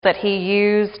that he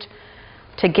used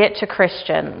to get to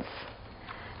Christians.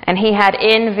 And he had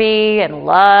envy and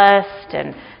lust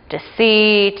and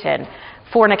deceit and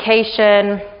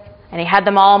fornication, and he had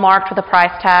them all marked with a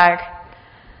price tag.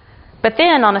 But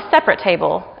then on a separate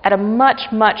table, at a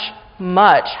much, much,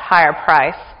 much higher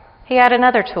price, he had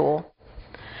another tool.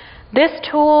 This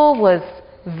tool was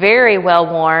very well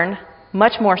worn,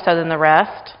 much more so than the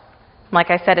rest. Like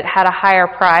I said, it had a higher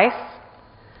price.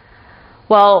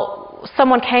 Well,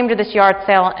 someone came to this yard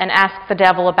sale and asked the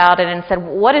devil about it and said,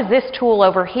 "What is this tool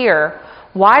over here?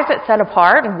 Why is it set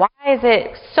apart? And why is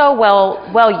it so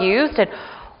well used? And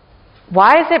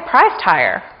why is it priced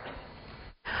higher?"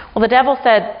 Well, the devil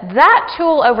said, "That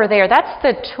tool over there, that's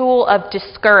the tool of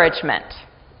discouragement.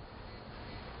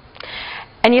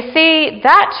 And you see,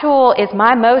 that tool is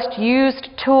my most used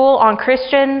tool on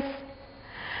Christians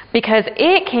because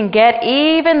it can get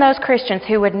even those Christians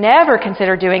who would never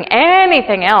consider doing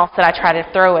anything else that I try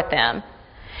to throw at them.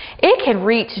 It can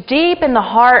reach deep in the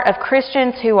heart of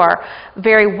Christians who are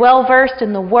very well versed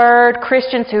in the Word,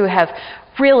 Christians who have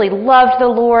really loved the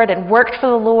Lord and worked for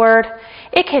the Lord.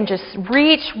 It can just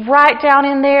reach right down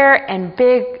in there and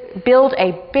build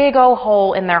a big old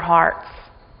hole in their hearts.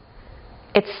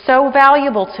 It's so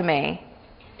valuable to me.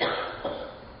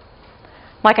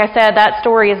 Like I said, that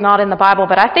story is not in the Bible,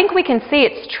 but I think we can see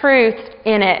its truth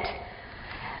in it.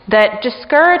 That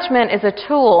discouragement is a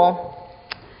tool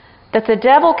that the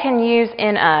devil can use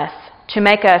in us to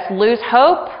make us lose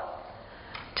hope,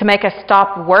 to make us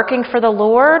stop working for the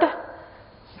Lord,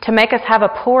 to make us have a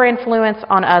poor influence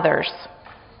on others.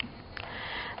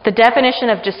 The definition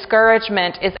of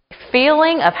discouragement is a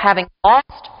feeling of having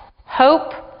lost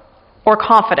hope or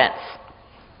confidence.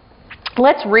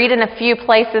 Let's read in a few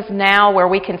places now where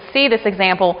we can see this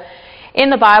example in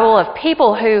the Bible of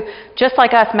people who, just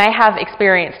like us, may have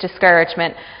experienced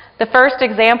discouragement. The first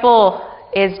example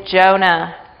is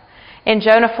Jonah. In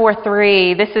Jonah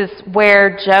 4:3, this is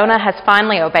where Jonah has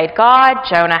finally obeyed God.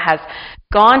 Jonah has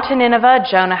gone to Nineveh.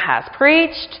 Jonah has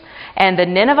preached, and the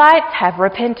Ninevites have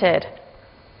repented.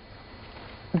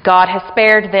 God has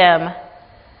spared them.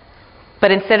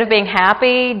 But instead of being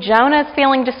happy, Jonah is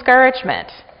feeling discouragement.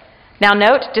 Now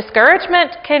note,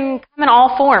 discouragement can come in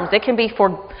all forms. It can be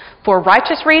for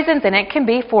righteous reasons, and it can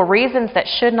be for reasons that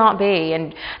should not be.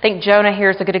 And I think Jonah here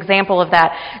is a good example of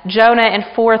that. Jonah in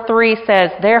 4:3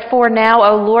 says, "Therefore now,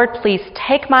 O Lord, please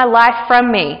take my life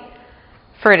from me,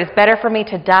 for it is better for me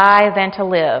to die than to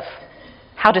live."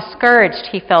 How discouraged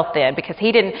he felt then, because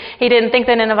he didn't think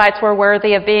the Ninevites were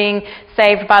worthy of being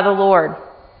saved by the Lord.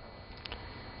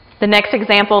 The next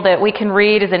example that we can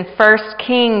read is in 1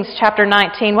 Kings chapter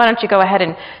 19. Why don't you go ahead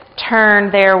and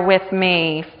turn there with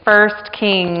me. 1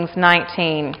 Kings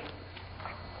 19.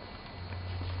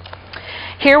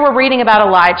 Here we're reading about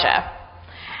Elijah.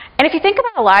 And if you think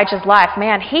about Elijah's life,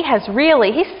 man, he's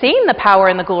seen the power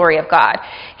and the glory of God.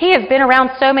 He has been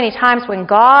around so many times when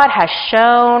God has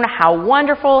shown how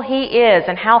wonderful He is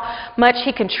and how much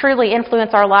He can truly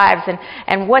influence our lives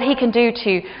and what He can do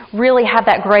to really have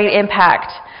that great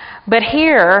impact. But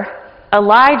here,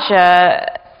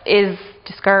 Elijah is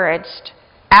discouraged.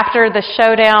 After the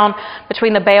showdown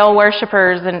between the Baal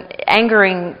worshippers and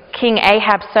angering King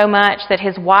Ahab so much that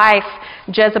his wife,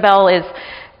 Jezebel, is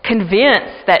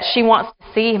convinced that she wants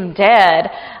to see him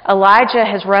dead, Elijah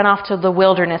has run off to the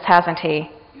wilderness, hasn't he?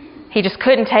 He just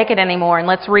couldn't take it anymore. And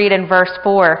let's read in verse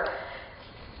 4.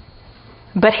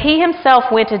 "But he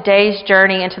himself went a day's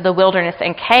journey into the wilderness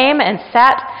and came and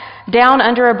sat down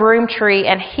under a broom tree,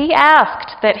 and he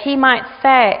asked that he might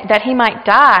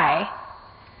die,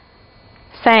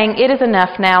 saying, 'It is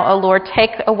enough now, O Lord,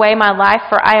 take away my life,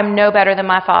 for I am no better than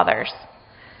my fathers.'"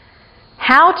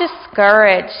 How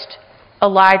discouraged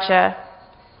Elijah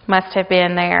must have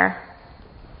been there.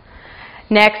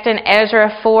 Next in Ezra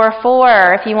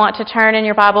 4:4, if you want to turn in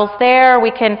your Bibles there,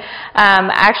 we can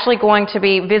actually going to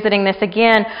be visiting this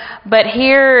again. But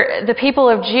here, the people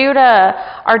of Judah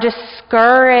are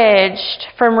discouraged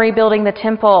from rebuilding the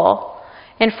temple.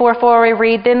 In 4:4 we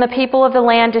read, "Then the people of the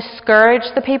land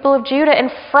discouraged the people of Judah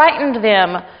and frightened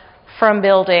them from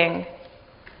building."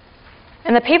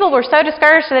 And the people were so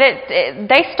discouraged that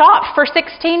they stopped for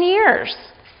 16 years.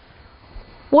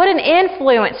 What an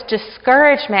influence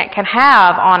discouragement can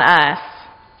have on us.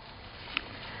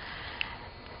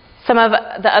 Some of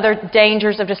the other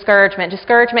dangers of discouragement.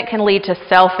 Discouragement can lead to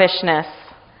selfishness.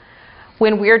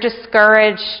 When we're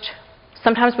discouraged,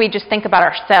 sometimes we just think about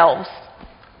ourselves.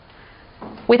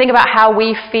 We think about how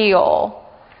we feel,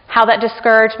 how that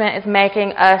discouragement is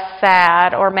making us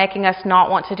sad or making us not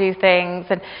want to do things.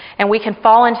 And we can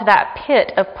fall into that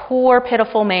pit of poor,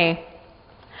 pitiful me.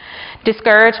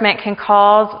 Discouragement can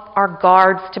cause our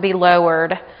guards to be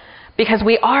lowered because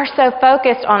we are so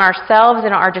focused on ourselves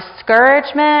and our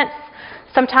discouragements.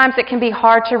 Sometimes it can be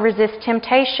hard to resist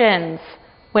temptations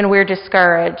when we're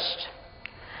discouraged.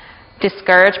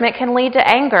 Discouragement can lead to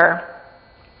anger.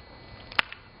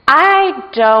 I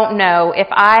don't know if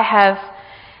I have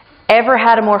ever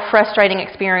had a more frustrating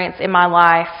experience in my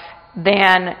life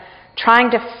than trying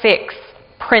to fix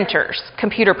printers,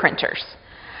 computer printers.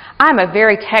 I'm a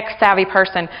very tech-savvy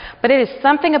person, but it is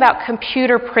something about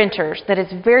computer printers that is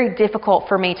very difficult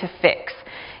for me to fix.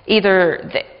 Either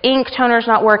the ink toner's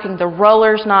not working, the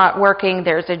roller's not working,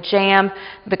 there's a jam,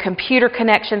 the computer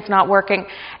connection's not working,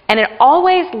 and it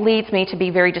always leads me to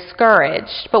be very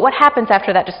discouraged. But what happens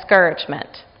after that discouragement?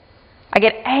 I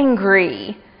get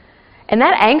angry. And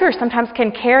that anger sometimes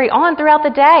can carry on throughout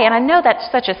the day. And I know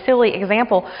that's such a silly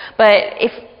example, but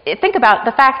think about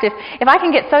the fact if I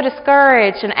can get so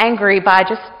discouraged and angry by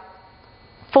just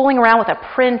fooling around with a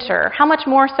printer, how much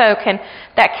more so can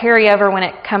that carry over when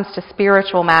it comes to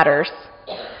spiritual matters?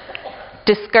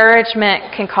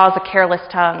 Discouragement can cause a careless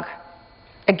tongue.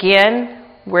 Again,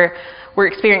 we're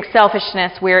experiencing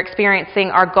selfishness. We're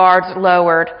experiencing our guards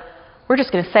lowered. We're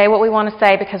just going to say what we want to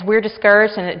say because we're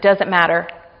discouraged and it doesn't matter.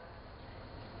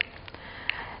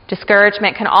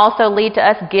 Discouragement can also lead to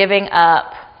us giving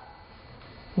up.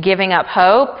 Giving up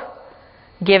hope,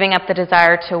 giving up the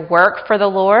desire to work for the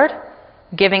Lord,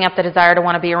 giving up the desire to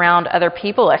want to be around other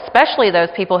people, especially those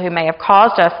people who may have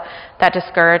caused us that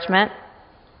discouragement.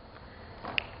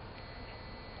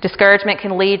 Discouragement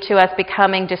can lead to us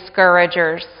becoming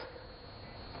discouragers.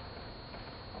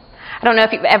 I don't know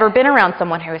if you've ever been around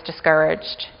someone who is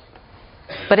discouraged,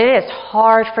 but it is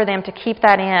hard for them to keep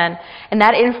that in, and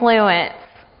that influence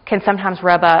can sometimes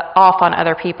rub off on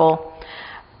other people.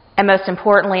 And most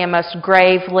importantly and most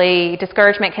gravely,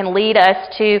 discouragement can lead us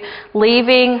to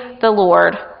leaving the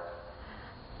Lord.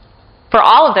 For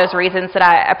all of those reasons that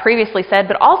I previously said,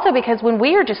 but also because when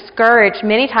we are discouraged,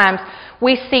 many times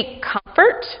we seek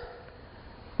comfort,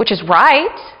 which is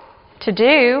right to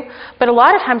do, but a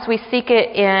lot of times we seek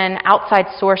it in outside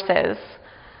sources.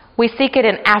 We seek it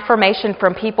in affirmation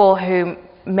from people who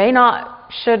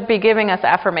should be giving us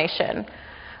affirmation.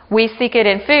 We seek it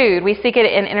in food. We seek it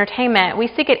in entertainment. We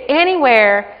seek it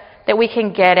anywhere that we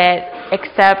can get it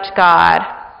except God.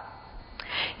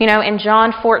 You know, in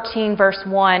John 14, verse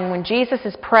 1, when Jesus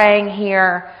is praying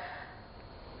here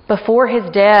before his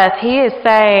death, he is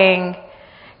saying,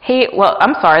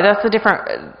 that's a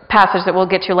different passage that we'll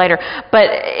get to later. But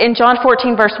in John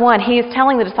 14, verse 1, he is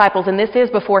telling the disciples, and this is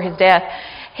before his death,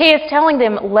 he is telling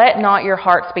them, let not your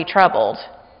hearts be troubled.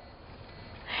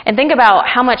 And think about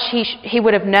how much he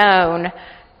would have known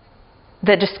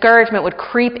that discouragement would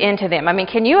creep into them. I mean,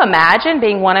 can you imagine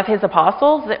being one of his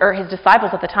apostles or his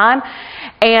disciples at the time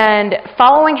and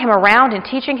following him around and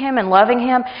teaching him and loving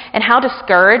him, and how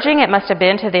discouraging it must have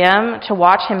been to them to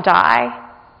watch him die?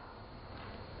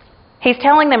 He's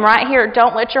telling them right here,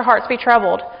 don't let your hearts be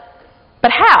troubled.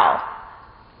 But how?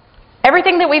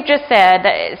 Everything that we've just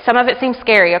said, some of it seems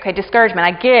scary. Okay, discouragement,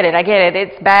 I get it.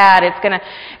 It's bad. It's going to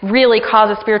really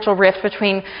cause a spiritual rift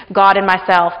between God and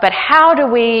myself. But how do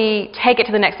we take it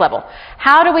to the next level?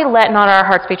 How do we let not our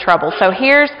hearts be troubled? So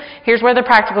here's where the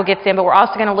practical gets in, but we're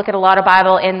also going to look at a lot of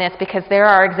Bible in this because there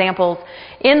are examples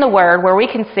in the Word where we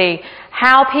can see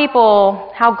how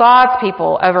God's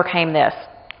people overcame this.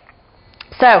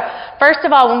 So, first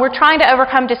of all, when we're trying to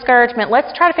overcome discouragement,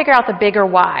 let's try to figure out the bigger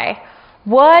why.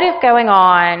 What is going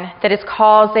on that is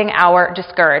causing our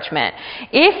discouragement?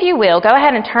 If you will, go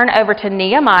ahead and turn over to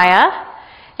Nehemiah.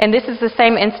 And this is the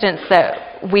same instance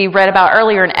that we read about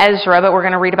earlier in Ezra, but we're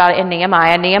going to read about it in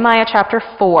Nehemiah. Nehemiah chapter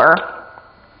 4.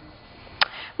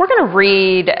 We're going to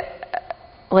read,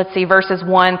 verses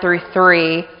 1 through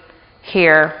 3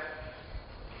 here.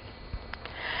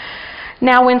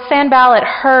 Now when Sanballat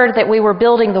heard that we were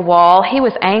building the wall, he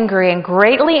was angry and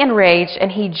greatly enraged,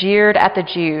 and he jeered at the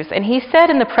Jews. And he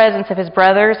said in the presence of his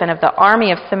brothers and of the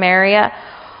army of Samaria,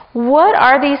 "What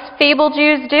are these feeble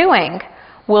Jews doing?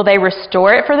 Will they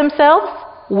restore it for themselves?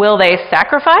 Will they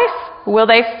sacrifice? Will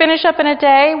they finish up in a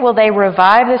day? Will they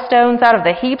revive the stones out of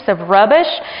the heaps of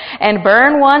rubbish and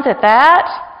burn ones at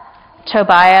that?"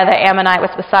 Tobiah the Ammonite was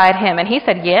beside him, and he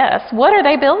said, "Yes, what are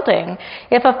they building?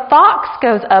 If a fox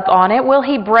goes up on it, will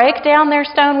he break down their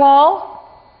stone wall?"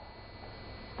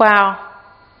 Wow.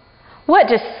 What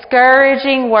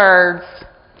discouraging words.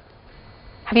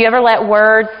 Have you ever let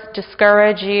words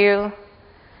discourage you?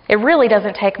 It really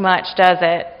doesn't take much, does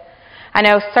it? I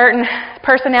know certain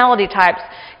personality types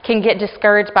can get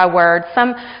discouraged by words.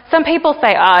 Some people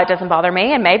say, it doesn't bother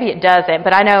me, and maybe it doesn't,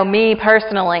 but I know me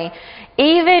personally,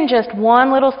 Even just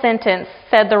one little sentence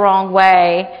said the wrong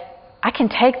way, I can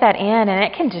take that in and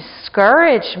it can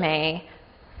discourage me.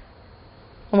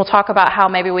 And we'll talk about how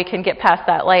maybe we can get past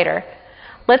that later.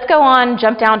 Let's go on,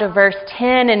 jump down to verse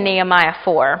 10 in Nehemiah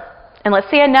 4. And let's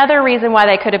see another reason why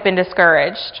they could have been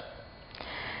discouraged.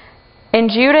 In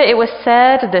Judah it was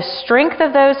said, the strength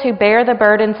of those who bear the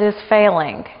burdens is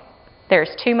failing. There's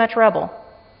too much rubble.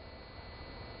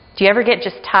 Do you ever get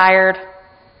just tired?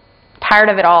 Tired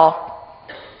of it all?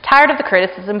 Tired of the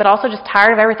criticism, but also just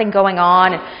tired of everything going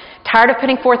on, and tired of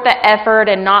putting forth the effort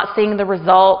and not seeing the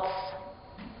results.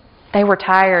 They were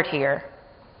tired here.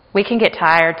 We can get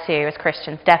tired too as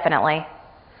Christians, definitely.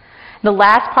 The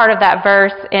last part of that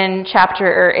verse in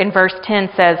verse 10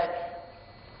 says,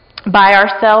 by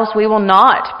ourselves we will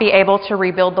not be able to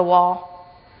rebuild the wall.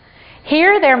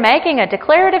 Here they're making a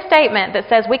declarative statement that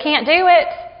says we can't do it.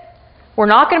 We're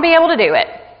not going to be able to do it.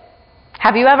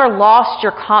 Have you ever lost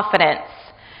your confidence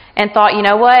and thought, you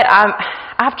know what,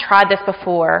 I've tried this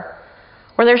before,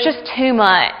 or there's just too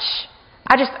much.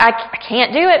 I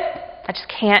can't do it. I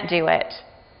just can't do it.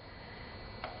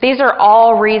 These are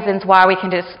all reasons why we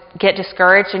can just get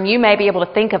discouraged, and you may be able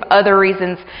to think of other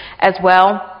reasons as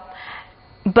well.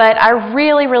 But I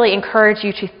really, really encourage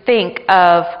you to think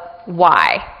of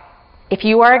why. If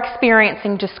you are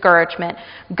experiencing discouragement,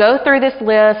 go through this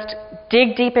list,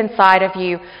 dig deep inside of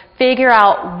you, figure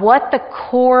out what the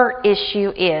core issue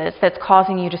is that's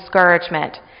causing you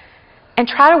discouragement, and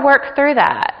try to work through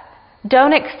that.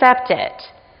 Don't accept it.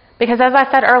 Because as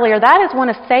I said earlier, that is one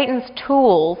of Satan's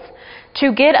tools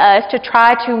to get us to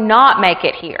try to not make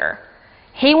it here.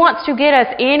 He wants to get us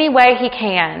any way he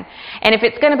can. And if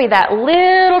it's going to be that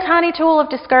little tiny tool of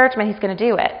discouragement, he's going to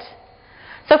do it.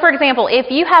 So for example,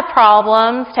 if you have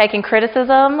problems taking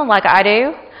criticism like I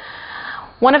do,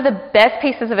 one of the best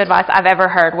pieces of advice I've ever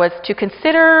heard was to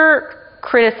consider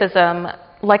criticism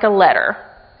like a letter.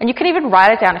 And you can even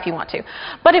write it down if you want to.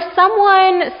 But if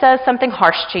someone says something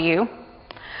harsh to you,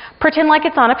 pretend like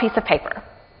it's on a piece of paper.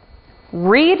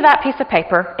 Read that piece of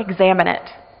paper, examine it.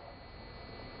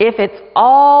 If it's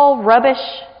all rubbish,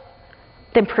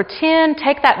 then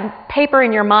take that paper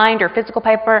in your mind or physical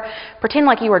paper, pretend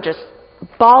like you are just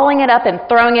balling it up and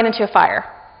throwing it into a fire.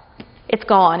 It's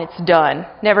gone. It's done.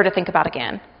 Never to think about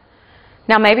again.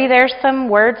 Now maybe there's some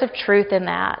words of truth in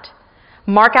that.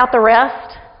 Mark out the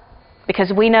rest,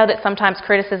 because we know that sometimes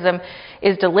criticism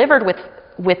is delivered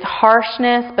with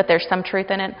harshness, but there's some truth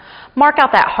in it. Mark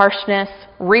out that harshness,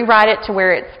 rewrite it to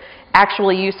where it's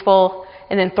actually useful,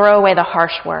 and then throw away the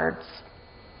harsh words.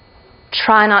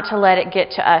 Try not to let it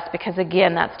get to us, because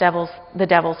again, that's the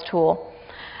devil's tool.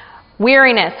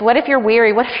 Weariness. What if you're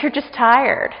weary? What if you're just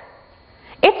tired?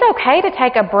 It's okay to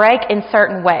take a break in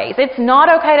certain ways. It's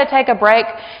not okay to take a break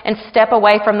and step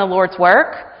away from the Lord's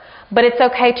work, but it's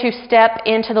okay to step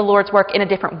into the Lord's work in a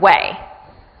different way.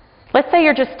 Let's say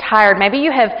you're just tired. Maybe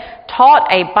you have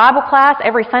taught a Bible class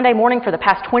every Sunday morning for the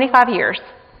past 25 years,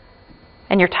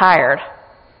 and you're tired.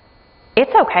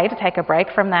 It's okay to take a break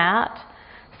from that.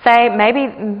 Say,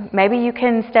 maybe you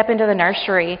can step into the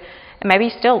nursery, and maybe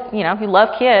you still, you love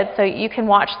kids, so you can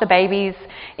watch the babies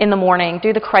in the morning,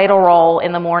 do the cradle roll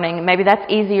in the morning. Maybe that's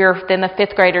easier than the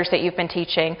 5th graders that you've been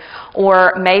teaching.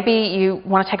 Or maybe you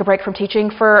want to take a break from teaching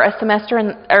for a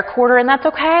semester or quarter, and that's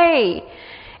okay.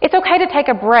 It's okay to take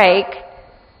a break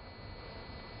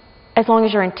as long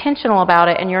as you're intentional about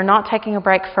it and you're not taking a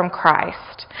break from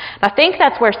Christ. And I think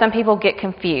that's where some people get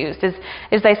confused, is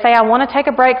they say, I want to take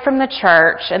a break from the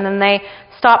church, and then they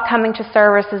stop coming to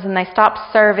services and they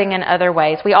stop serving in other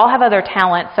ways. We all have other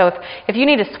talents, so if you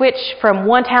need to switch from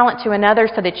one talent to another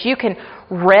so that you can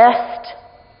rest,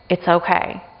 it's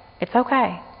okay. It's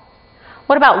okay.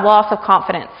 What about loss of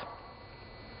confidence?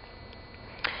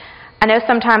 I know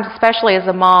sometimes, especially as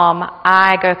a mom,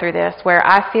 I go through this where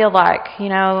I feel like,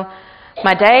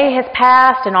 my day has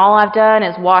passed and all I've done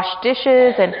is washed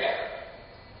dishes and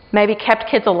maybe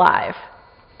kept kids alive.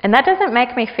 And that doesn't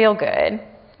make me feel good.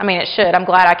 I mean, it should. I'm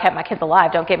glad I kept my kids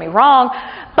alive, don't get me wrong.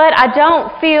 But I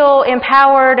don't feel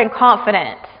empowered and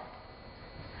confident.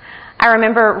 I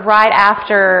remember right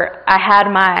after I had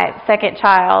my second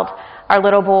child, our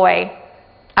little boy,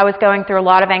 I was going through a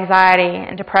lot of anxiety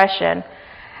and depression.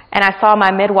 And I saw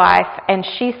my midwife, and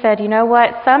she said, you know what?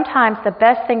 Sometimes the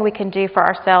best thing we can do for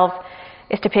ourselves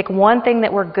is to pick one thing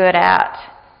that we're good at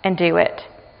and do it.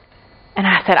 And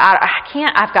I said, I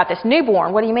can't. I've got this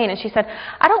newborn. What do you mean? And she said,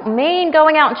 I don't mean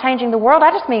going out and changing the world.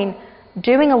 I just mean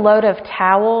doing a load of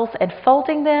towels and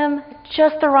folding them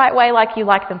just the right way, like you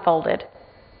like them folded.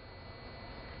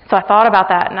 So I thought about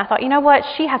that, and I thought, you know what?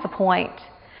 She has a point.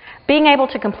 Being able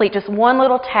to complete just one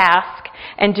little task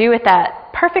and do it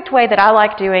that perfect way that I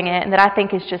like doing it and that I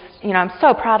think is just, I'm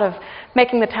so proud of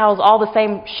making the towels all the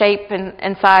same shape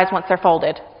and size once they're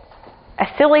folded. As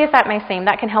silly as that may seem,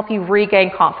 that can help you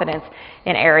regain confidence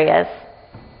in areas.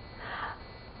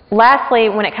 Lastly,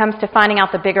 when it comes to finding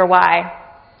out the bigger why,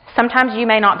 sometimes you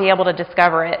may not be able to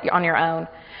discover it on your own.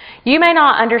 You may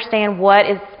not understand what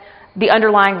is the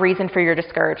underlying reason for your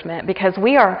discouragement, because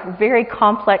we are very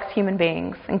complex human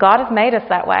beings, and God has made us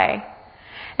that way.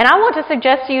 And I want to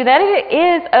suggest to you that it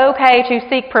is okay to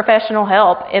seek professional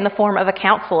help in the form of a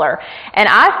counselor. And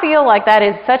I feel like that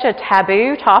is such a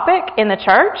taboo topic in the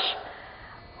church.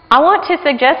 I want to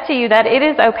suggest to you that it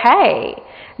is okay.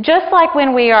 Just like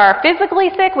when we are physically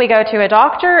sick, we go to a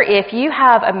doctor. If you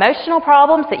have emotional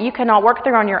problems that you cannot work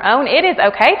through on your own, it is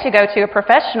okay to go to a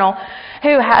professional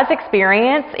who has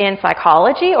experience in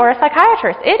psychology or a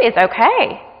psychiatrist. It is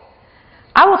okay.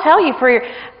 I will tell you, for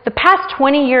the past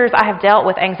 20 years, I have dealt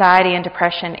with anxiety and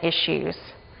depression issues.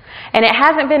 And it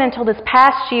hasn't been until this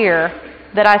past year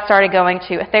that I started going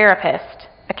to a therapist,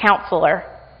 a counselor.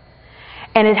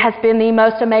 And it has been the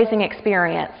most amazing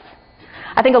experience.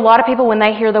 I think a lot of people, when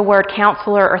they hear the word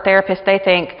counselor or therapist, they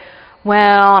think,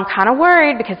 well, I'm kind of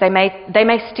worried because they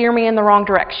may steer me in the wrong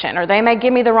direction, or they may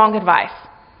give me the wrong advice.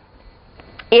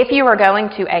 If you are going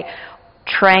to a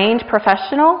trained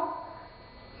professional,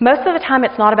 most of the time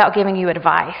it's not about giving you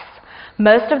advice.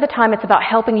 Most of the time it's about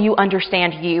helping you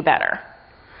understand you better.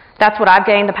 That's what I've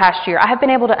gained the past year. I have been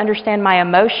able to understand my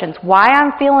emotions, why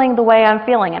I'm feeling the way I'm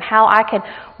feeling, and how I can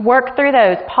work through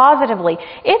those positively.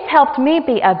 It's helped me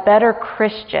be a better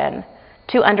Christian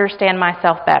to understand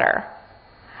myself better.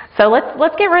 So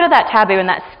let's get rid of that taboo and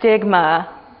that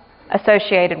stigma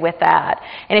associated with that.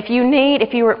 And if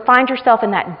you find yourself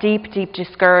in that deep, deep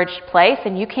discouraged place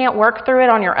and you can't work through it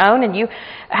on your own, and you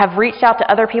have reached out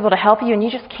to other people to help you and you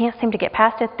just can't seem to get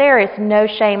past it, there is no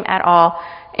shame at all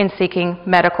in seeking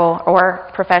medical or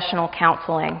professional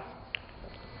counseling.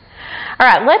 All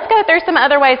right, let's go through some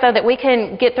other ways, though, that we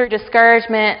can get through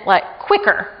discouragement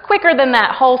quicker than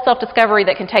that whole self-discovery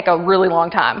that can take a really long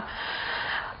time.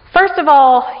 First of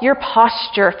all, your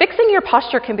posture. Fixing your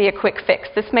posture can be a quick fix.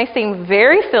 This may seem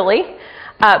very silly,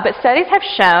 but studies have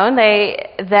shown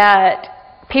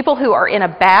that people who are in a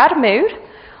bad mood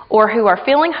or who are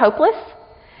feeling hopeless,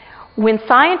 when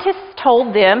scientists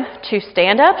told them to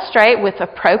stand up straight with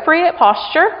appropriate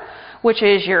posture, which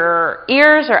is your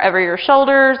ears are over your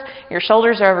shoulders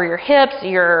are over your hips,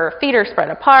 your feet are spread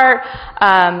apart,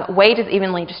 weight is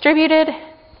evenly distributed,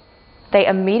 they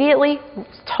immediately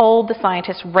told the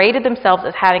scientists, rated themselves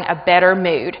as having a better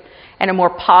mood and a more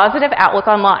positive outlook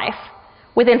on life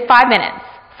within 5 minutes.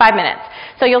 5 minutes.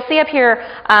 So you'll see up here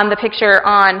the picture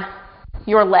on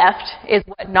your left is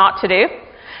what not to do.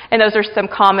 And those are some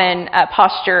common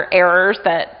posture errors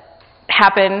that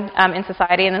happen in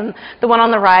society. And then the one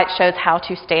on the right shows how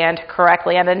to stand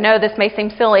correctly. And I know this may seem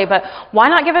silly, but why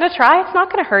not give it a try? It's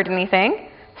not going to hurt anything.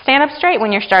 Stand up straight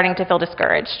when you're starting to feel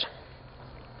discouraged.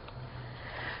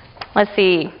 Let's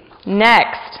see.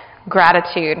 Next,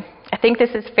 gratitude. I think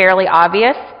this is fairly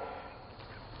obvious,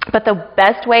 but the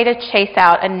best way to chase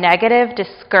out a negative,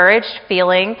 discouraged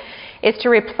feeling is to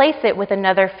replace it with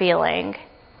another feeling,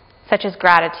 such as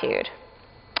gratitude.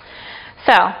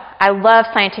 So, I love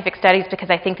scientific studies because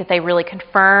I think that they really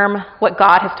confirm what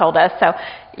God has told us. So,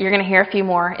 you're going to hear a few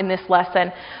more in this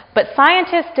lesson. But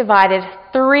scientists divided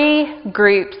 3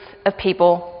 groups of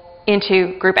people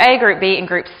into Group A, Group B, and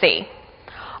Group C.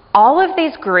 All of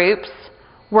these groups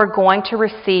were going to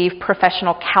receive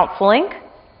professional counseling,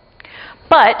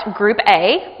 but Group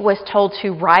A was told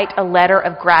to write a letter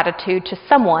of gratitude to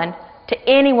someone, to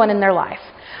anyone in their life.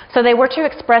 So they were to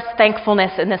express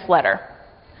thankfulness in this letter.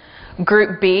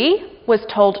 Group B was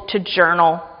told to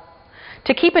journal,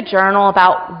 to keep a journal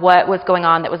about what was going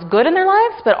on that was good in their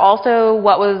lives, but also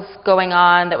what was going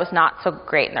on that was not so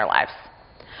great in their lives.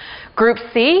 Group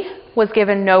C was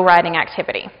given no writing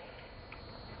activity.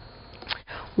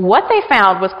 What they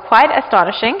found was quite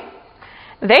astonishing.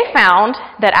 They found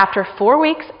that after 4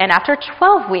 weeks and after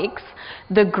 12 weeks,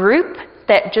 the group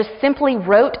that just simply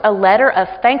wrote a letter of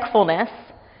thankfulness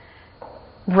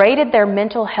rated their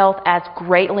mental health as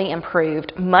greatly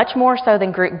improved, much more so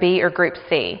than Group B or Group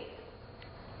C.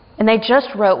 And they just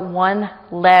wrote one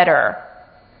letter.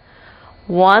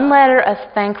 One letter of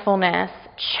thankfulness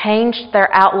changed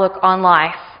their outlook on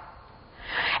life.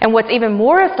 And what's even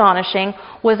more astonishing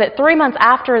was that 3 months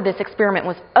after this experiment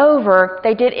was over,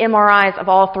 they did MRIs of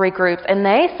all 3 groups, and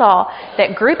they saw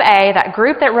that Group A, that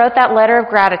group that wrote that letter of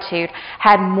gratitude,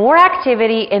 had more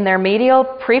activity in their medial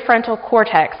prefrontal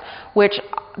cortex, which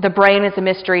the brain is a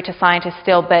mystery to scientists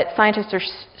still, but scientists are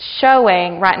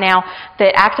showing right now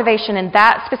that activation in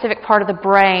that specific part of the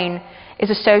brain is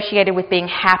associated with being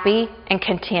happy and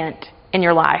content in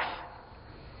your life.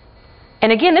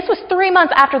 And again, this was 3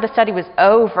 months after the study was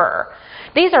over.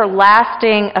 These are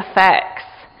lasting effects.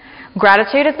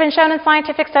 Gratitude has been shown in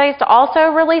scientific studies to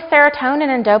also release serotonin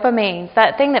and dopamine,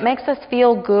 that thing that makes us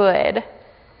feel good.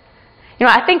 You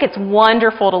know, I think it's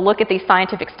wonderful to look at these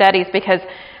scientific studies because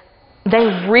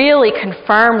they really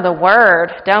confirm the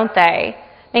word, don't they?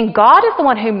 I mean, God is the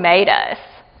one who made us.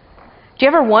 Do you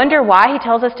ever wonder why He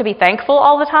tells us to be thankful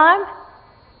all the time?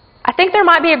 I think there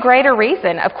might be a greater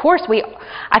reason. Of course,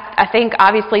 I think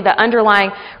obviously the underlying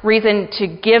reason to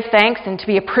give thanks and to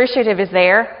be appreciative is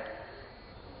there.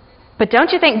 But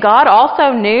don't you think God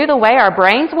also knew the way our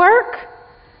brains work?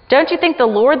 Don't you think the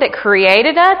Lord that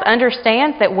created us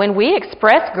understands that when we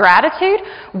express gratitude,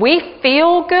 we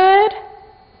feel good?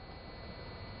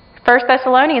 1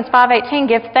 Thessalonians 5:18,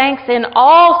 give thanks in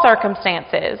all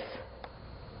circumstances.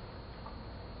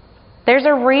 There's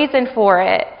a reason for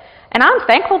it. And I'm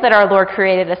thankful that our Lord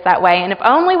created us that way. And if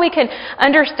only we can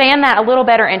understand that a little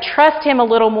better and trust Him a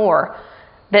little more,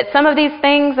 that some of these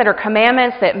things that are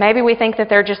commandments that maybe we think that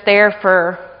they're just there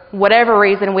for whatever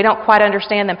reason, we don't quite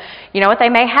understand them. You know what? They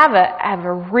may have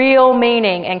a real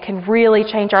meaning and can really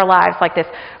change our lives like this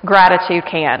gratitude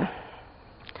can.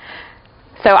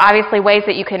 So obviously ways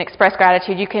that you can express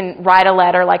gratitude, you can write a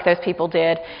letter like those people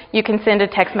did. You can send a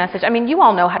text message. I mean, you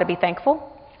all know how to be thankful.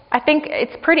 I think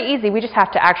it's pretty easy. We just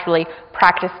have to actually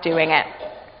practice doing it.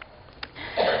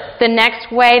 The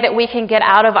next way that we can get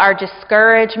out of our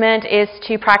discouragement is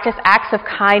to practice acts of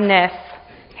kindness.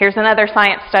 Here's another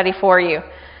science study for you.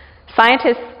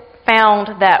 Scientists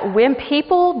found that when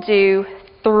people do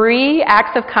 3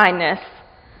 acts of kindness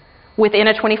within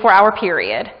a 24-hour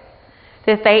period,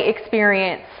 that they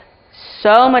experience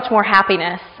so much more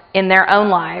happiness in their own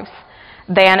lives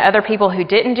than other people who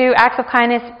didn't do acts of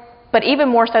kindness, but even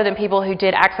more so than people who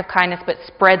did acts of kindness but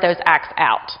spread those acts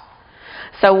out.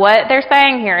 So what they're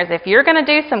saying here is if you're going to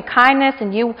do some kindness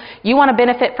and you want to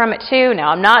benefit from it too, now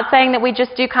I'm not saying that we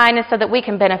just do kindness so that we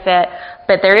can benefit,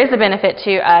 but there is a benefit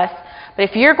to us. But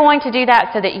if you're going to do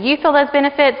that so that you feel those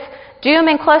benefits, do them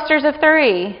in clusters of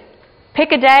 3.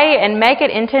 Pick a day and make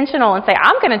it intentional and say,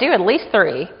 I'm going to do at least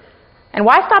 3. And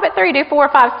why stop at 3? Do 4,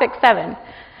 5, 6, 7.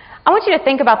 I want you to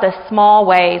think about the small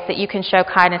ways that you can show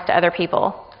kindness to other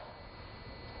people.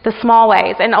 The small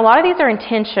ways. And a lot of these are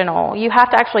intentional. You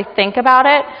have to actually think about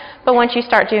it, but once you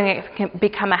start doing it, it can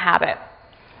become a habit.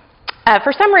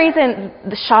 For some reason,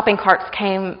 the shopping carts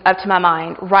came up to my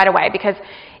mind right away, because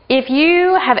if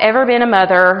you have ever been a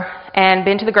mother and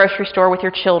been to the grocery store with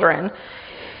your children,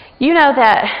 you know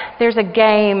that there's a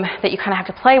game that you kind of have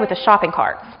to play with the shopping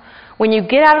carts. When you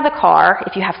get out of the car,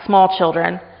 if you have small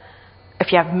children,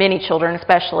 if you have many children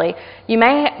especially, you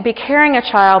may be carrying a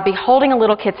child, be holding a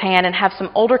little kid's hand, and have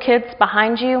some older kids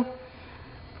behind you.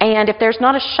 And if there's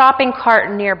not a shopping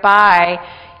cart nearby,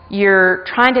 you're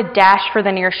trying to dash for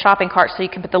the nearest shopping cart so you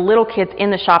can put the little kids in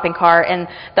the shopping cart and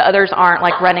the others aren't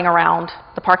like running around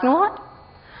the parking lot.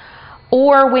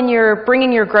 Or when you're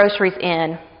bringing your groceries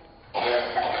in,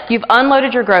 you've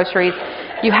unloaded your groceries,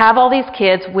 you have all these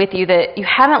kids with you that you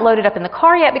haven't loaded up in the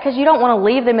car yet because you don't want to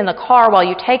leave them in the car while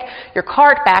you take your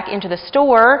cart back into the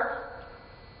store.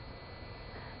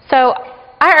 So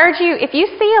I urge you, if you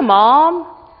see a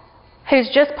mom who's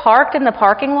just parked in the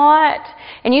parking lot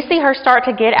and you see her start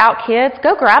to get out kids,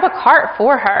 go grab a cart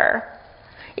for her.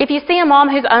 If you see a mom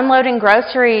who's unloading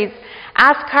groceries,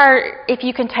 ask her if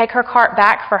you can take her cart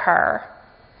back for her.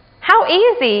 How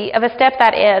easy of a step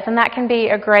that is, and that can be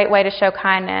a great way to show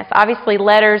kindness. Obviously,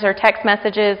 letters or text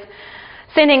messages,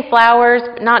 sending flowers,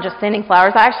 not just sending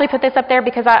flowers. I actually put this up there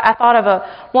because I thought of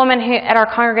a woman at our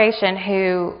congregation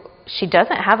who, she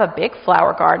doesn't have a big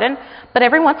flower garden, but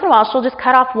every once in a while she'll just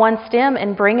cut off one stem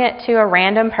and bring it to a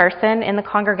random person in the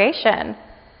congregation.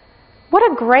 What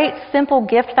a great, simple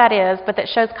gift that is, but that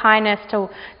shows kindness to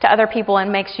other people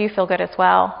and makes you feel good as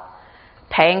well.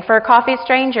 Paying for a coffee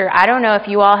stranger. I don't know if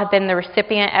you all have been the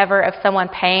recipient ever of someone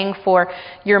paying for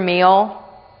your meal,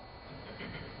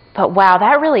 but wow,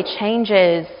 that really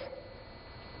changes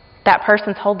that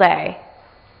person's whole day.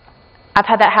 I've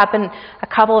had that happen a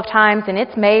couple of times, and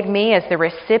it's made me as the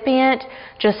recipient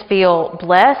just feel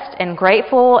blessed and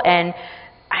grateful, and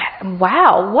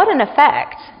wow, what an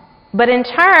effect. But in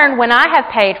turn, when I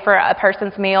have paid for a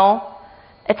person's meal,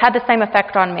 it's had the same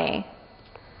effect on me.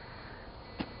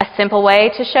 A simple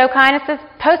way to show kindness is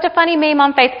post a funny meme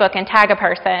on Facebook and tag a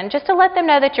person, just to let them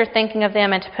know that you're thinking of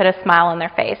them and to put a smile on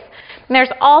their face. And there's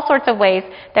all sorts of ways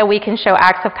that we can show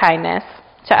acts of kindness.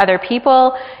 to other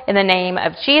people in the name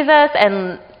of Jesus,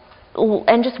 and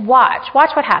just watch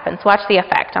what happens. Watch the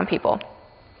effect on people.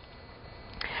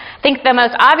 I think the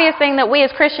most obvious thing that we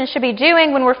as Christians should be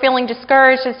doing when we're feeling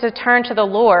discouraged is to turn to the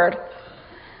Lord.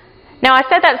 Now, I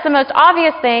said that's the most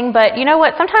obvious thing, but you know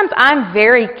what? Sometimes I'm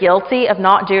very guilty of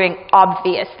not doing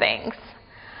obvious things.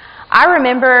 I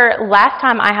remember last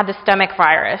time I had the stomach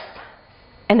virus,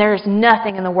 and there's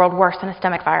nothing in the world worse than a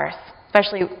stomach virus,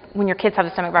 especially when your kids have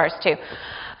the stomach virus too.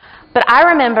 But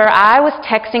I remember I was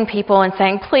texting people and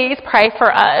saying, please pray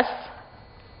for us.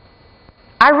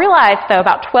 I realized, though,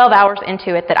 about 12 hours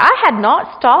into it, that I had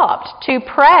not stopped to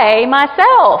pray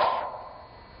myself.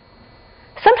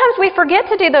 Sometimes we forget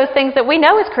to do those things that we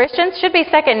know as Christians should be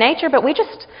second nature, but we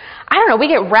just, we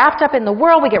get wrapped up in the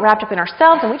world, we get wrapped up in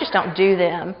ourselves, and we just don't do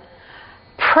them.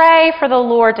 Pray for the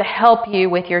Lord to help you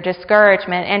with your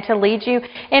discouragement and to lead you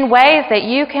in ways that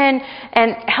you can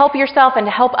and help yourself and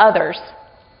to help others.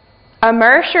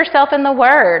 Immerse yourself in the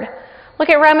Word. Look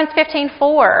at Romans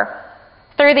 15:4.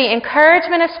 Through the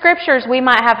encouragement of Scriptures, we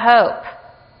might have hope.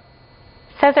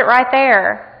 It says it right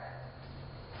there.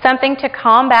 Something to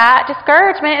combat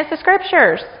discouragement is the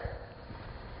Scriptures.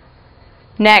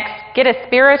 Next, get a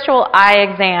spiritual eye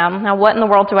exam. Now, what in the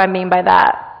world do I mean by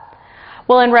that?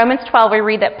 Well, in Romans 12, we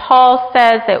read that Paul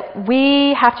says that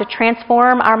we have to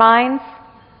transform our minds,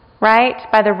 right?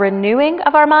 By the renewing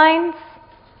of our minds.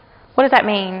 What does that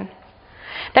mean?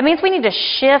 That means we need to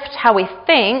shift how we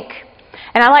think,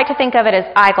 and I like to think of it as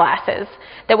eyeglasses,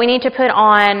 that we need to put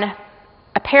on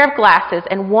a pair of glasses,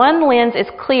 and one lens is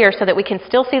clear so that we can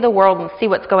still see the world and see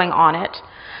what's going on it.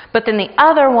 But then the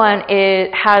other one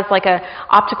has like a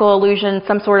optical illusion,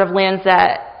 some sort of lens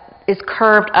that is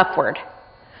curved upward.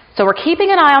 So we're keeping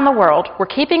an eye on the world, we're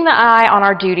keeping the eye on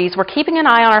our duties, we're keeping an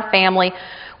eye on our family,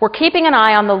 we're keeping an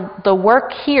eye on the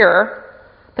work here,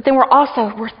 but then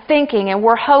we're thinking and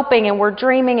we're hoping and we're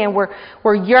dreaming and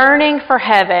we're yearning for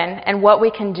heaven and what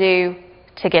we can do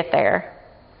to get there.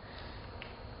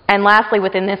 And lastly,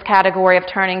 within this category of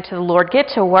turning to the Lord, get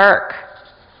to work.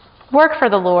 Work for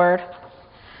the Lord.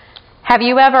 Have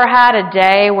you ever had a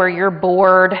day where you're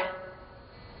bored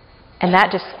and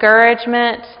that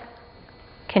discouragement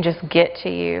can just get to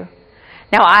you?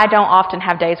 Now, I don't often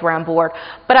have days where I'm bored,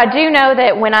 but I do know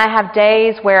that when I have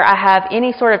days where I have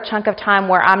any sort of chunk of time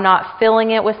where I'm not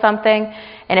filling it with something,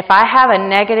 and if I have a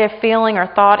negative feeling or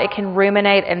thought, it can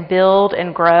ruminate and build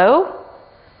and grow.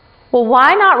 Well,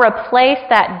 why not replace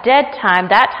that dead time,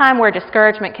 that time where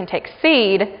discouragement can take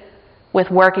seed, with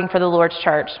working for the Lord's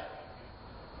church?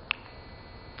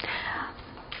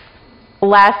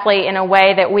 Lastly, in a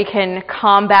way that we can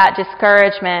combat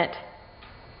discouragement,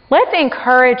 let's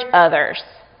encourage others.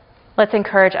 Let's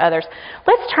encourage others.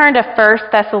 Let's turn to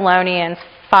 1 Thessalonians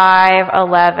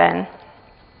 5:11.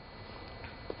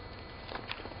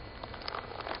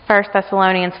 1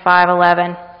 Thessalonians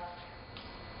 5:11.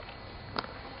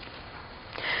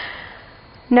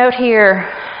 Note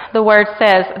here, the word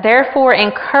says, therefore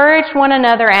encourage one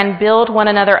another and build one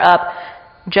another up,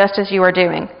 just as you are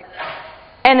doing.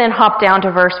 And then hop down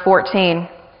to verse 14.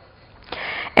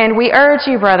 And we urge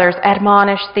you, brothers,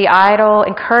 admonish the idle,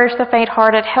 encourage the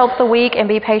faint-hearted, help the weak, and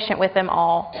be patient with them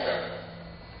all.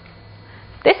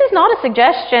 This is not a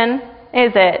suggestion,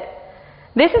 is it?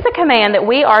 This is a command that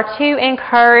we are to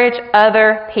encourage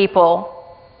other people.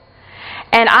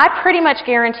 And I pretty much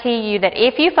guarantee you that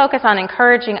if you focus on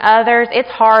encouraging others, it's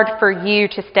hard for you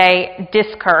to stay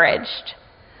discouraged.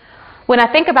 When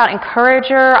I think about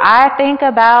encourager, I think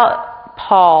about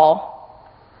Paul.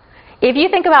 If you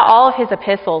think about all of his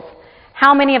epistles,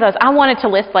 how many of those, I wanted to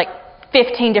list like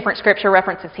 15 different scripture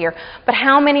references here, but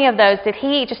how many of those did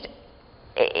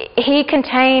he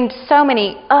contained so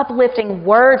many uplifting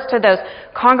words to those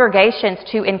congregations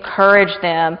to encourage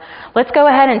them. Let's go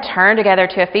ahead and turn together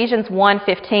to Ephesians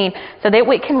 1:15 so that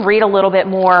we can read a little bit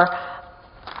more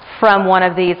from one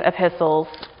of these epistles.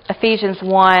 Ephesians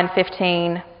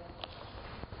 1:15.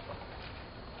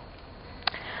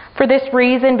 For this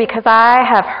reason, because I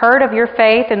have heard of your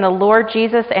faith in the Lord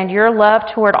Jesus and your love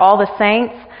toward all the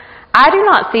saints, I do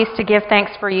not cease to give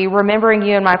thanks for you, remembering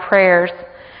you in my prayers,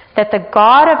 that the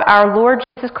God of our Lord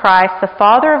Jesus Christ, the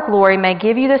Father of glory, may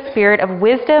give you the spirit of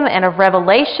wisdom and of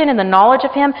revelation in the knowledge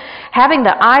of Him, having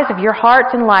the eyes of your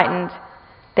hearts enlightened,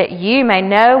 that you may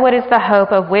know what is the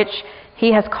hope of which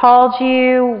He has called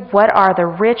you, what are the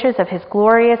riches of His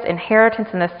glorious inheritance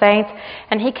in the saints.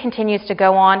 And he continues to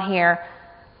go on here.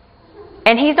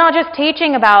 And he's not just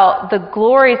teaching about the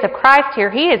glories of Christ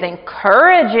here, he is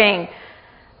encouraging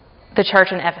the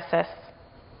church in Ephesus.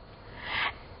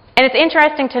 And it's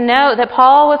interesting to note that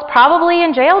Paul was probably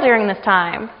in jail during this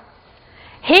time.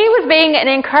 He was being an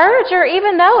encourager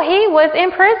even though he was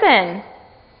in prison.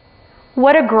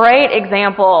 What a great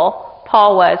example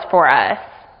Paul was for us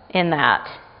in that.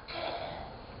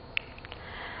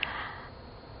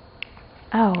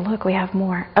 Oh, look, we have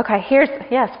more. Okay,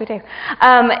 yes, we do.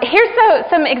 Here's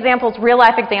some examples,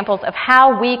 real-life examples of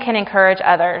how we can encourage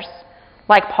others,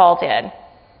 like Paul did.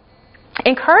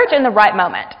 Encourage in the right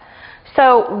moment.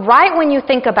 So right when you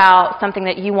think about something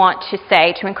that you want to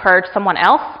say to encourage someone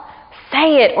else,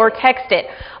 say it or text it.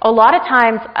 A lot of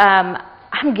times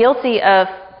I'm guilty of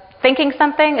thinking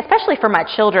something, especially for my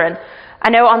children. I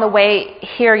know on the way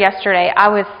here yesterday, I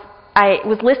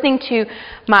was listening to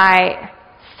my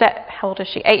how old is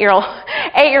she?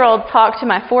 8-year-old talk to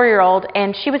my 4-year-old,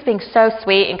 and she was being so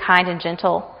sweet and kind and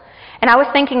gentle. And I was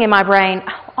thinking in my brain,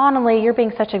 oh, Annalie, you're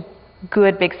being such a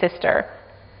good big sister.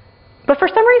 But for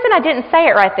some reason, I didn't say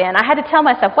it right then. I had to tell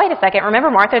myself, wait a second,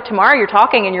 remember, Martha, tomorrow you're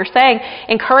talking and you're saying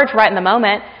encourage right in the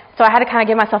moment. So I had to kind of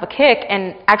give myself a kick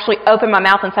and actually open my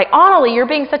mouth and say, Annalie, you're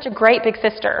being such a great big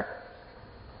sister.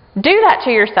 Do that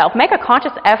to yourself. Make a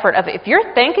conscious effort of if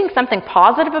you're thinking something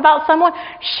positive about someone,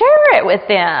 share it with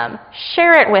them.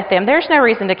 Share it with them. There's no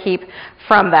reason to keep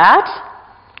from that.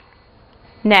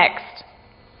 Next.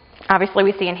 Obviously,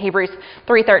 we see in Hebrews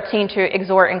 3:13 to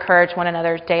exhort, encourage one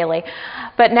another daily.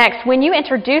 But next, when you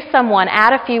introduce someone,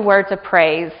 add a few words of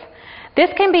praise. This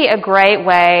can be a great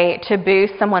way to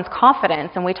boost someone's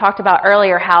confidence. And we talked about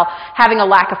earlier how having a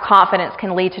lack of confidence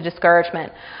can lead to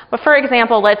discouragement. But for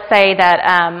example, let's say that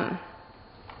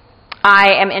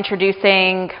I am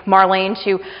introducing Marlene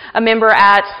to a member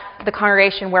at the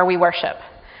congregation where we worship.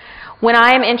 When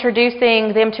I am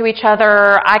introducing them to each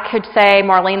other, I could say,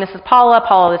 Marlene, this is Paula.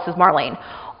 Paula, this is Marlene.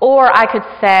 Or I could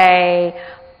say,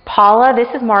 Paula, this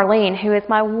is Marlene, who is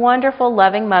my wonderful,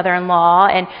 loving mother-in-law,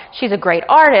 and she's a great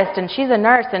artist, and she's a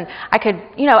nurse, and I could,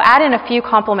 add in a few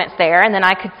compliments there, and then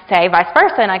I could say vice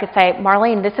versa, and I could say,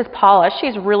 Marlene, this is Paula.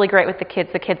 She's really great with the kids.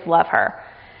 The kids love her.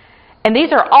 And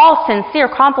these are all sincere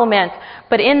compliments,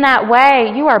 but in that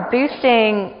way, you are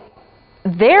boosting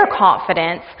their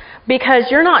confidence because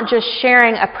you're not just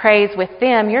sharing a praise with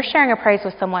them, you're sharing a praise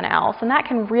with someone else, and that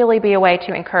can really be a way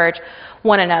to encourage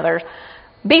one another.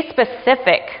 Be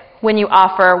specific when you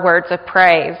offer words of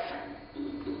praise.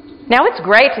 Now, it's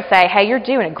great to say, hey, you're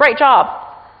doing a great job.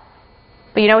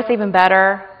 But you know what's even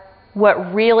better?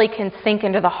 What really can sink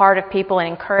into the heart of people and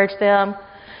encourage them?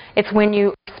 It's when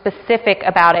you're specific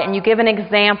about it and you give an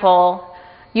example.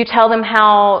 You tell them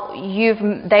how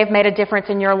they've made a difference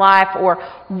in your life or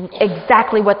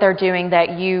exactly what they're doing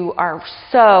that you are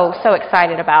so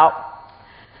excited about.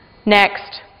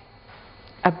 Next.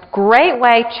 A great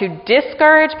way to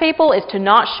discourage people is to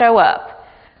not show up.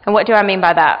 And what do I mean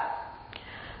by that?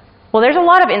 Well, there's a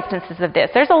lot of instances of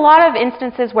this. There's a lot of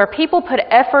instances where people put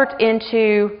effort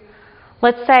into,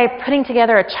 let's say, putting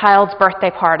together a child's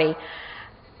birthday party.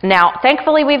 Now,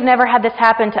 thankfully, we've never had this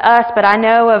happen to us, but I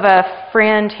know of a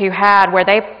friend who had where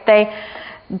they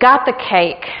got the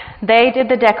cake, they did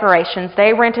the decorations,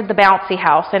 they rented the bouncy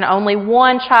house, and only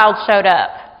one child showed up.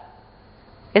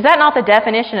 Is that not the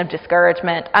definition of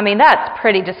discouragement? I mean, that's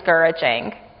pretty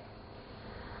discouraging.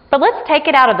 But let's take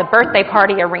it out of the birthday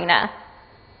party arena.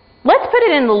 Let's put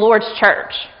it in the Lord's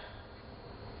church.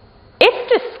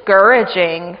 It's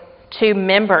discouraging to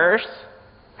members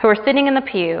who are sitting in the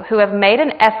pew, who have made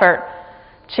an effort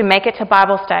to make it to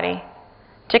Bible study,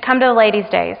 to come to the ladies'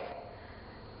 days,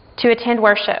 to attend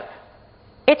worship.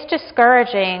 It's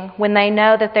discouraging when they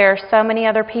know that there are so many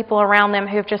other people around them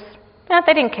who've just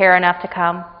they didn't care enough to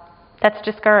come. That's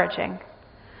discouraging.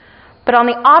 But on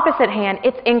the opposite hand,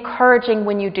 it's encouraging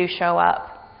when you do show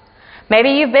up.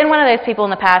 Maybe you've been one of those people in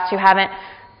the past who haven't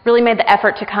really made the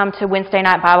effort to come to Wednesday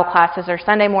night Bible classes or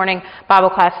Sunday morning Bible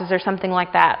classes or something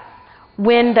like that.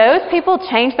 When those people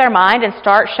change their mind and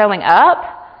start showing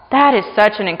up, that is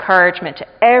such an encouragement to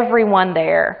everyone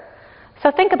there.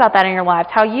 So think about that in your lives,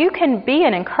 how you can be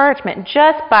an encouragement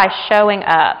just by showing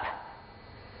up.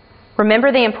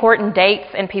 Remember the important dates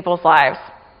in people's lives.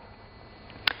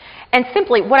 And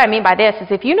simply, what I mean by this is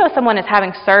if you know someone is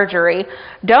having surgery,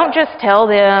 don't just tell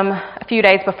them a few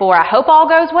days before, I hope all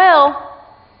goes well.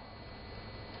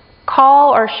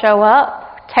 Call or show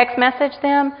up, text message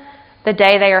them the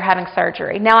day they are having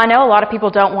surgery. Now, I know a lot of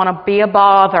people don't want to be a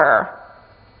bother,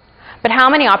 but how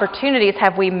many opportunities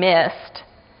have we missed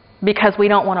because we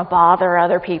don't want to bother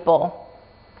other people?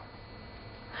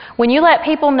 When you let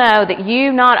people know that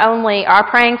you not only are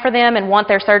praying for them and want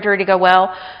their surgery to go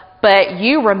well, but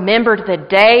you remembered the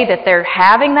day that they're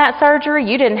having that surgery,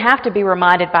 you didn't have to be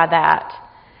reminded by that.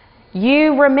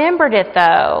 You remembered it,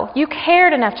 though. You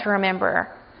cared enough to remember.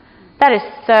 That is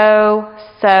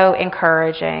so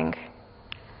encouraging.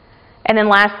 And then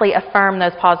lastly, affirm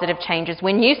those positive changes.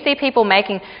 When you see people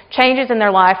making changes in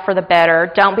their life for the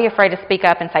better, don't be afraid to speak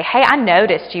up and say, hey, I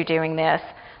noticed you doing this.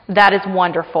 That is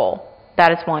wonderful.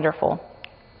 That is wonderful.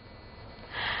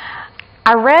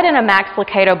 I read in a Max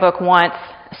Lucado book once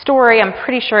a story, I'm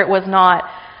pretty sure it was not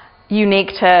unique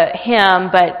to him,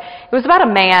 but it was about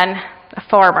a man, a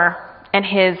farmer, and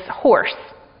his horse.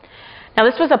 Now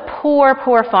this was a poor,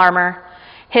 poor farmer.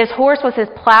 His horse was his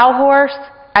plow horse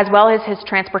as well as his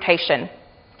transportation.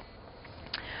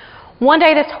 One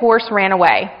day this horse ran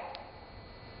away.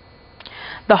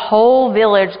 The whole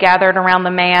village gathered around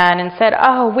the man and said,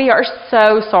 oh, we are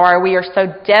so sorry. We are so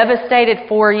devastated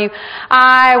for you.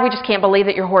 We just can't believe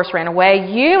that your horse ran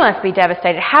away. You must be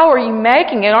devastated. How are you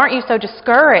making it? Aren't you so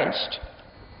discouraged?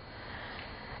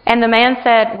 And the man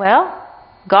said, well,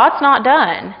 God's not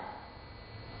done.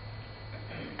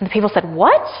 And the people said,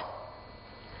 what?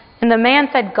 And the man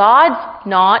said, God's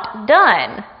not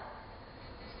done.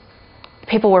 The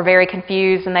people were very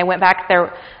confused and they went back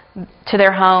to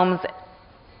their homes.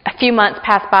 A few months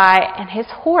passed by and his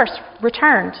horse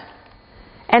returned.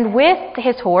 And with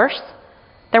his horse,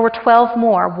 there were 12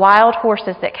 more wild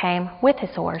horses that came with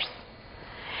his horse.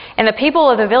 And the people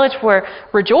of the village were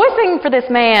rejoicing for this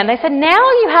man. They said, now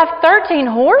you have 13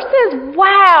 horses?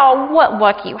 Wow, what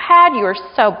luck you had. You are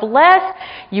so blessed.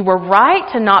 You were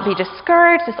right to not be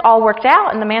discouraged. This all worked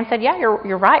out. And the man said, yeah,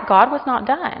 you're right. God was not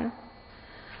done.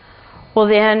 Well,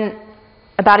 then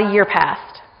about a year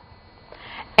passed.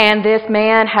 And this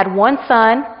man had one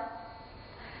son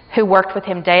who worked with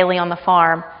him daily on the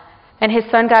farm. And his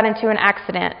son got into an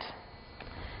accident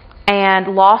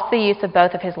and lost the use of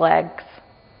both of his legs.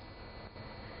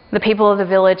 The people of the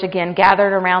village again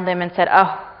gathered around them and said,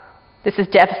 oh, this is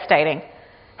devastating.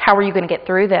 How are you going to get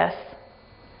through this?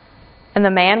 And the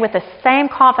man, with the same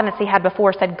confidence he had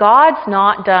before, said, God's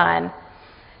not done.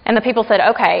 And the people said,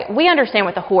 okay, we understand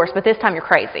with the horse, but this time you're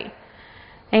crazy.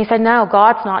 And he said, no,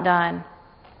 God's not done.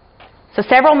 So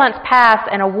several months pass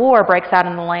and a war breaks out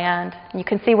in the land. And you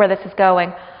can see where this is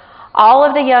going. All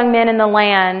of the young men in the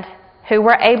land who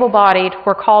were able-bodied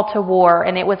were called to war,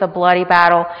 and it was a bloody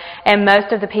battle. And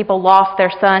most of the people lost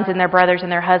their sons and their brothers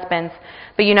and their husbands.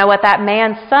 But you know what? That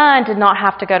man's son did not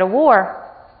have to go to war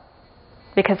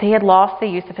because he had lost the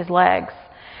use of his legs.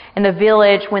 In the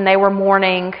village, when they were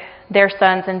mourning their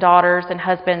sons and daughters and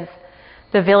husbands,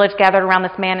 the village gathered around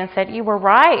this man and said, you were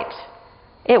right.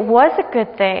 It was a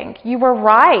good thing. You were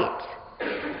right.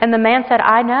 And the man said,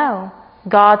 I know.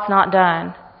 God's not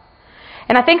done.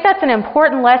 And I think that's an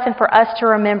important lesson for us to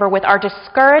remember with our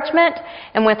discouragement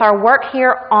and with our work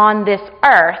here on this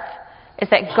earth, is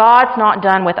that God's not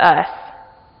done with us.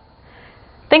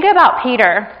 Think about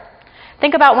Peter.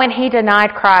 Think about when he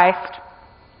denied Christ.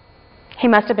 He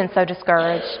must have been so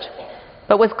discouraged.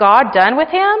 But was God done with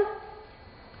him?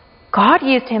 God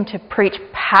used him to preach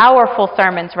powerful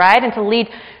sermons, right? And to lead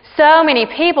so many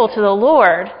people to the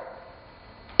Lord,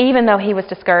 even though he was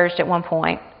discouraged at one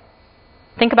point.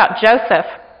 Think about Joseph.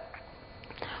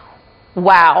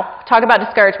 Wow. Talk about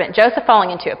discouragement. Joseph falling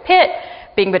into a pit,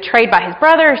 being betrayed by his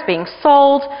brothers, being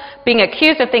sold, being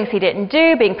accused of things he didn't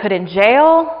do, being put in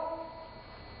jail.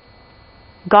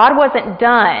 God wasn't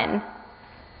done.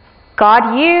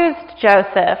 God used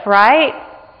Joseph, right?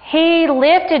 He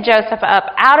lifted Joseph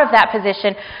up out of that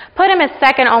position, put him as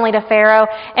second only to Pharaoh,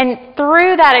 and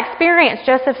through that experience,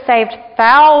 Joseph saved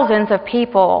thousands of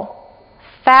people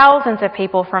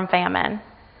from famine.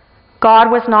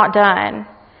 God was not done.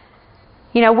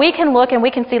 You know, we can look and we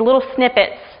can see little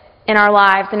snippets in our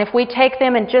lives, and if we take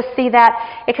them and just see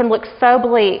that, it can look so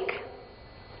bleak.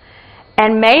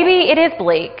 And maybe it is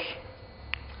bleak.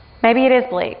 Maybe it is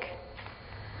bleak.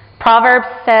 Proverbs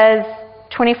says,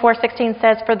 24:16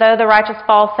 says, for though the righteous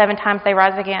fall 7 times, they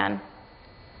rise again.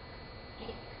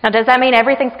 Now, does that mean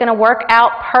everything's going to work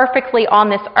out perfectly on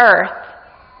this earth?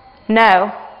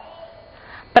 No.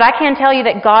 But I can tell you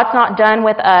that God's not done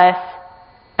with us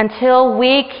until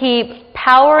we keep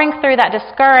powering through that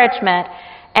discouragement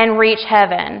and reach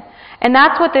heaven. And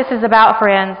that's what this is about,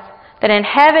 friends, that in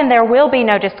heaven there will be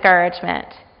no discouragement.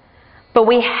 But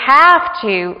we have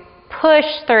to push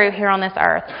through here on this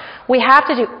earth. We have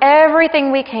to do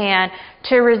everything we can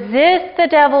to resist the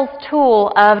devil's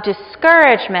tool of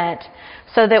discouragement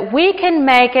so that we can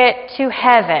make it to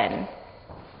heaven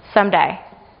someday.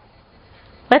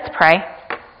 Let's pray.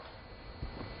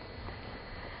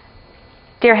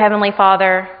 Dear Heavenly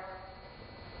Father,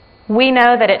 we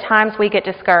know that at times we get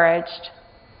discouraged,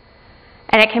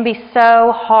 and it can be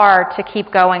so hard to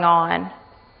keep going on.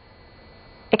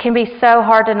 It can be so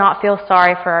hard to not feel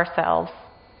sorry for ourselves.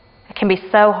 It can be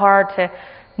so hard to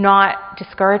not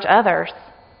discourage others.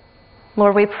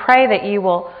 Lord, we pray that you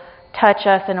will touch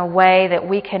us in a way that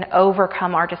we can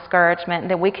overcome our discouragement,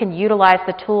 that we can utilize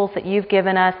the tools that you've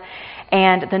given us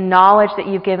and the knowledge that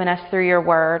you've given us through your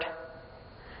word.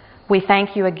 We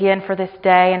thank you again for this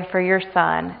day and for your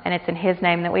Son, and it's in his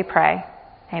name that we pray.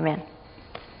 Amen.